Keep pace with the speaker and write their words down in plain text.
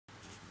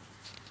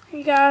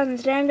Hey guys, and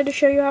today I'm going to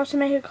show you how to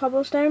make a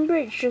cobblestone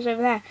bridge just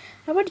over there.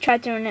 I've already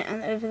tried doing it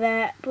over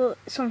there, but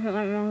something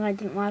went wrong and it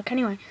didn't work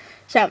anyway.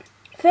 So,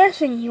 first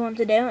thing you want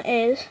to do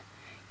is,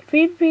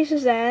 three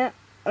pieces there,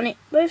 on it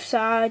both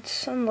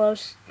sides, on the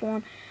lowest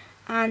one,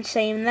 and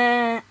same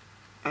there,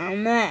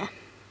 and there.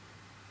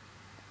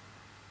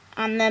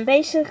 And then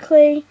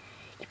basically,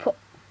 you put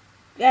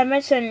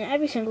redstone in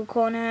every single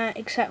corner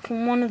except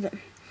from one of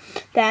them.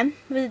 Then,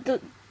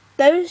 with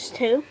those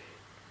two,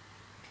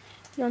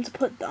 you want to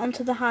put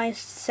onto the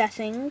highest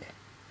setting,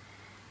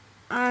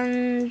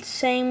 and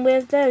same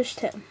with those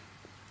two.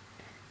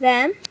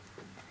 Then,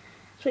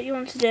 so what you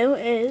want to do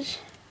is,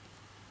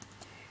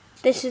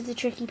 this is the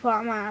tricky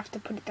part. I might have to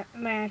put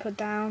it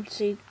down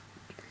so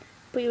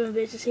but you won't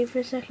be able to see for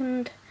a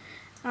second.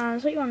 And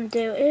so what you want to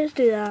do is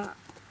do that,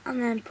 and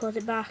then put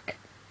it back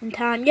in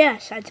time.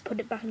 Yes, I had to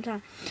put it back in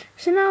time.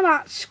 So now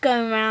that's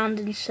going round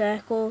in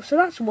circles, so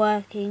that's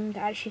working,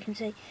 as you can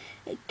see.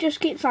 It just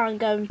keeps on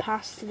going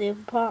past to the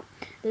other part.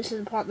 This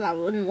is the part that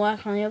wouldn't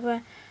work on the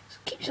other. So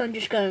it keeps on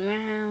just going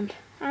round,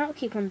 and I'll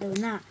keep on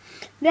doing that.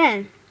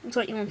 Then,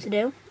 what you want to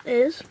do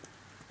is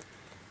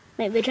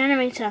make the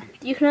generator.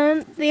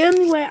 The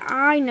only way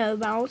I know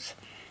about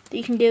that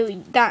you can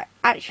do that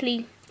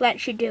actually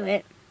lets you do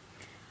it,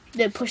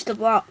 to push the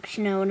blocks,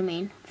 you know what I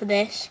mean, for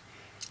this,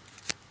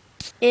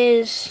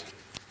 is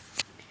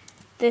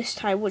this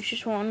type, which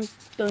is what I'm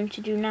going to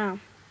do now.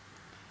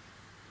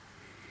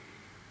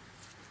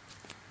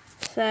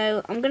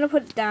 So I'm gonna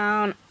put it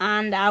down,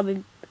 and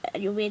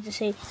you'll be able to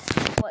see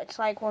what it's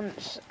like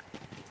once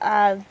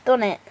I've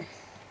done it.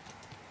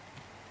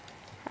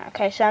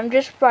 Okay, so I'm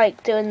just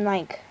like doing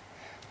like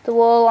the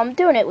wall. I'm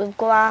doing it with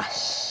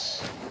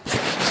glass,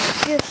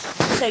 just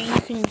so you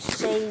can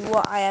see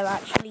what I have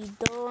actually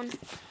done.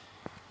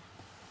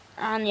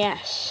 And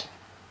yes.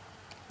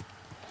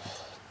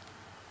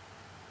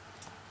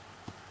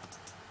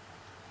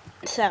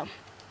 So,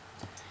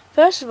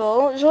 first of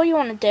all you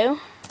want to do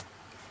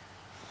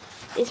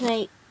is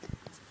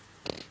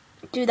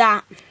do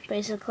that,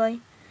 basically.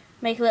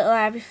 Make a little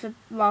area for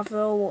lava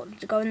or water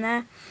to go in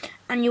there.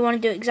 And you want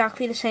to do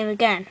exactly the same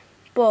again.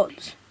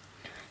 But,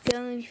 the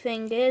only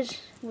thing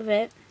is, with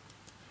it,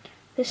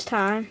 this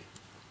time,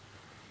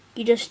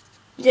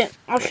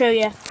 I'll show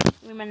you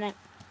in a minute.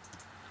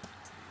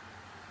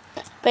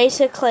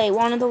 Basically,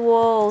 one of the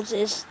walls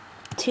is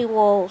two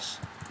walls.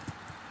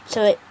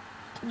 So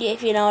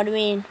if you know what I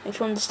mean,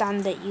 if you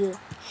understand it,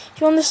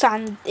 if you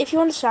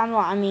understand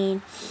what I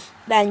mean,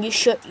 then you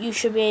should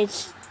be able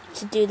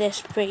to do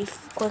this pretty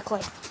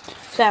quickly.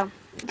 So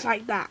it's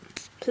like that.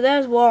 So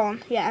there's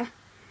one, yeah,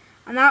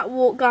 and that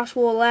glass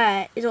wall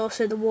there is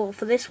also the wall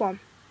for this one.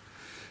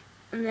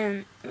 And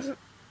then so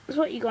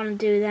what you're gonna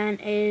do then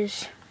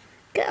is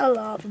get a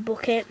lava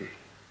bucket,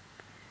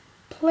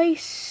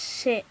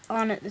 place it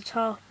on at the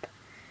top,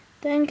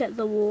 then get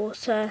the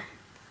water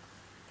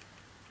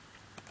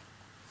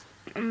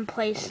and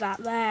place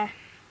that there.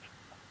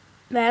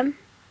 Then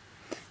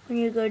when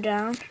you go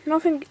down,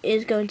 nothing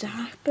is going to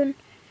happen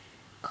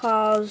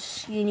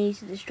because you need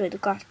to destroy the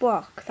glass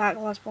block, that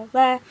glass block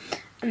there,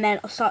 and then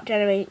it'll start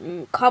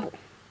generating cobble.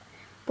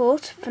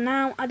 But for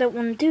now, I don't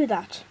want to do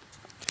that.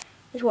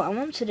 Is what I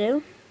want to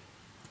do.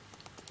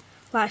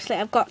 Well, actually,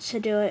 I've got to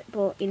do it,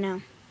 but you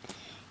know,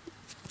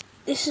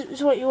 this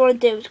is what you want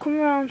to do: is come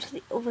around to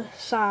the other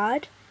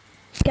side,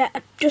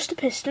 get just a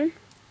piston,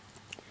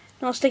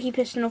 not a sticky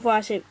piston,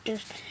 otherwise you'd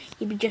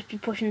just be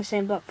pushing the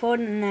same block forward,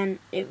 and then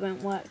it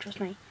won't work. Trust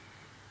me.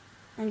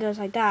 And it goes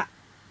like that,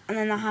 and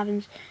then that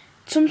happens.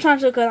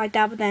 Sometimes it'll go like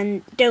that, but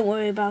then don't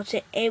worry about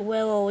it. It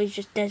will always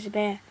just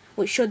disappear,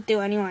 which should do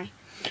anyway.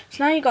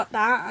 So now you got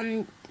that,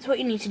 and that's what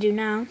you need to do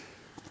now.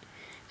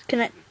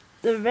 Connect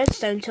the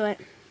redstone to it,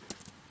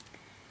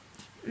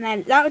 and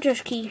then that will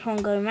just keep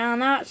on going around.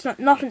 Now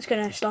nothing's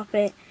going to stop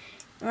it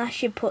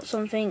unless you put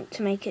something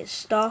to make it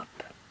stop.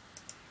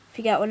 If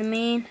you get what I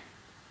mean.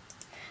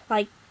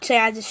 Like, say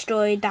I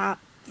destroyed that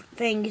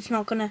thing, it's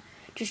not going to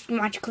just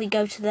magically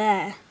go to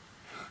there.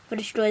 If I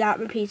destroy that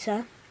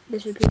repeater,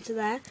 this repeater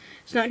there,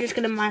 it's not just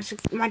going to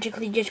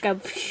magically just go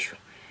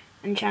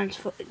and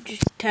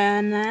just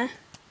turn there.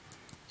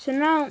 So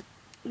now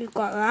you've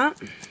got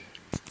that.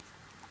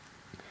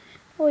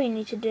 All you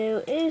need to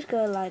do is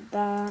go like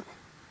that,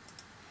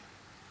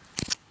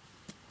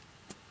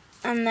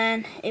 and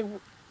then it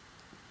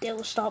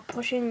will start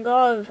pushing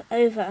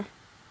over.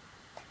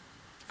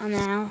 And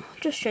now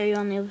I'll just show you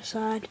on the other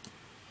side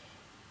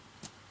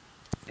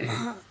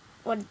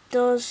what it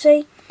does.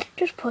 See,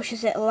 just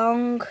pushes it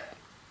along.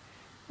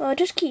 Well,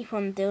 just keep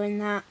on doing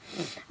that.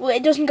 Well,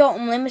 it doesn't go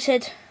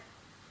unlimited.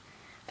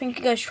 I think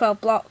it goes 12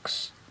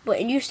 blocks,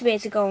 but it used to be able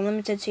to go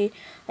unlimited. So,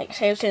 like,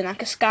 say I was doing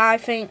like a sky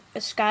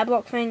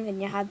block thing,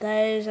 and you had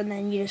those, and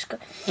then you just go,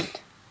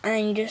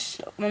 and then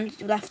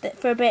once you left it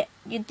for a bit,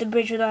 the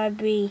bridge would either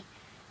be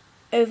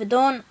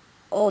overdone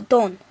or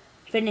done,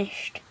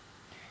 finished.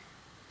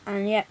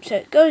 And yep, so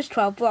it goes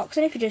 12 blocks,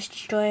 and if you just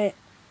destroy it,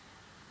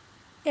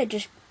 it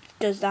just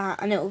does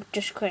that, and it'll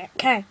just create.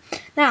 Okay,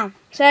 now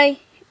say,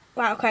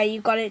 right, okay,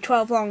 you've got it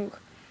 12 long.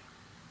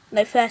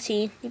 like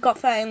 13. You got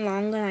 13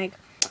 long, and like,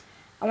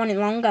 I want it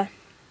longer,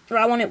 or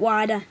I want it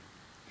wider.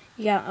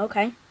 You go,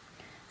 okay.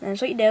 And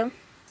that's what you do,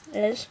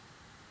 is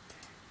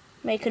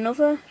make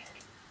another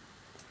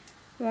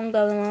one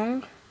go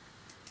along,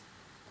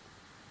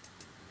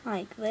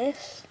 like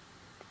this.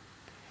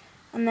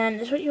 And then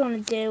that's what you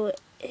want to do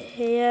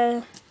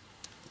here.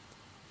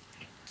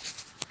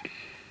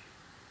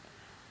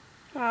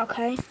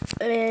 Okay,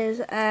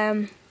 is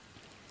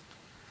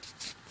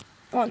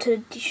want to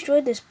destroy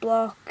this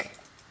block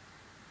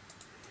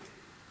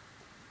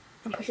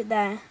and push it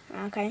there.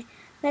 Okay,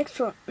 next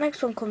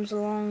one comes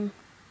along.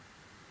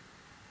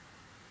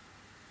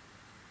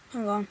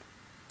 Hang on.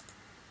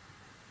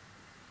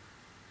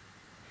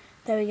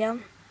 There we go.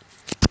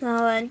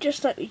 Now then,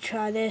 just let me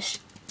try this.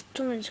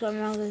 Something's going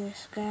wrong with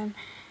this again.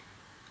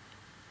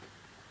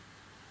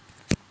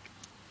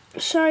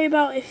 Sorry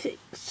about if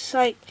it's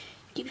like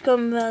keeps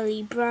going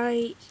really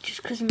bright,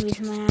 just because I'm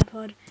using my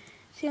iPod.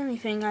 It's the only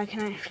thing I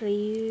can actually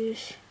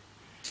use.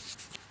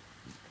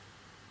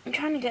 I'm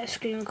trying to get a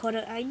screen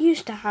recorder. I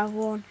used to have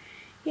one.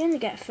 You only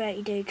get a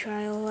 30-day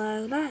trial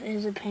though. That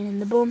is a pain in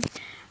the bum.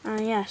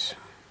 Yes.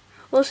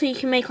 Also, you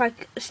can make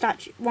like a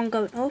statue, one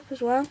going up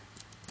as well.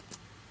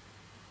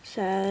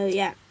 So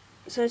yeah.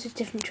 So there's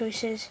different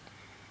choices.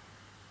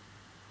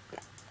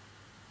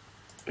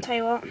 I'll tell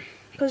you what,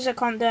 because I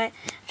can't do it,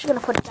 I'm just going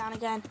to put it down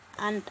again,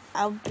 and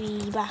I'll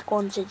be back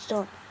once it's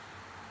done.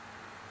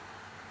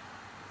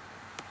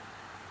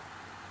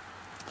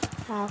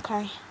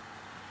 Okay.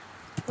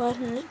 Well,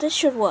 this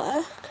should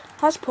work.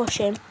 That's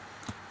pushing,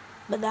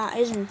 but that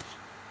isn't.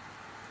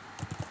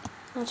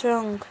 What's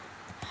wrong?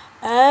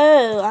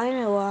 Oh, I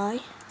know why.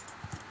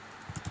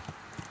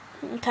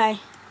 Okay.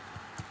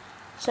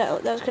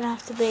 So that's going to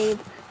have to be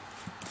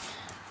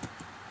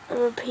a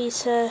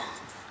repeater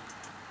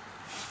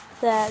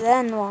there,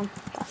 then one,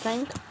 I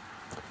think.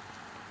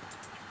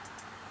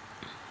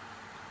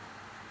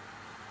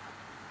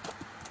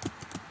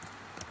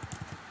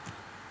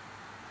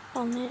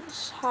 On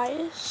its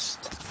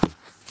highest.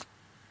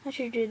 That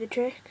should do the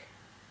trick.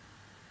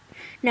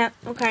 No,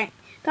 okay.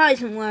 That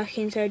isn't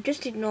working, so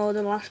just ignore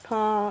the last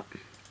part.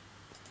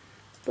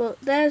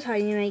 But there's how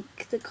you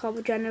make the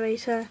cobble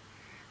generator.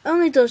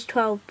 Only does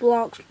 12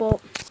 blocks, but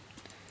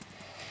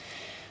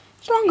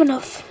it's long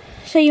enough.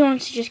 So you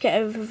want to just get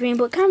everything,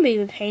 but it can be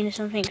a pain or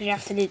something because you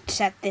have to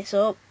set this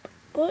up.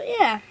 But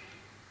yeah,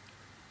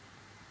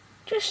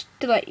 just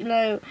to let you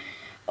know.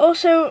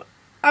 Also,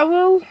 I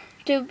will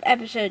do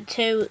episode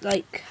 2,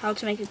 like how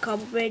to make a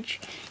cobble bridge,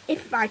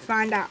 if I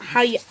find out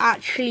how you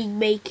actually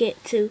make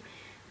it to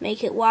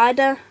make it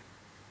wider,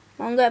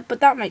 longer. But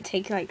that might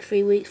take like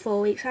 3 weeks, 4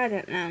 weeks, I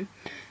don't know.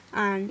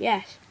 And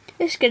yes,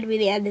 this is going to be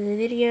the end of the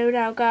video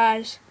now,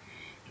 guys.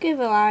 Give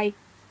a like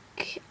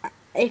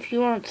if you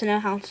want to know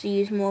how to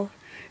use more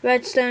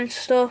redstone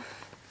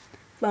stuff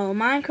from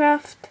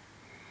Minecraft.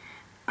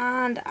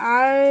 And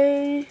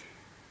if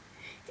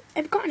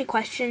you've got any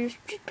questions,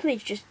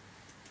 please just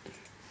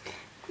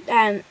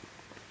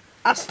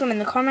ask them in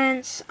the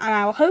comments, and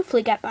I will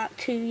hopefully get back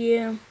to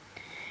you.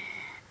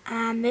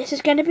 And this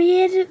is going to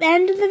be it at the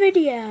end of the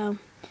video.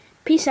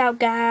 Peace out,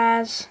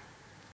 guys.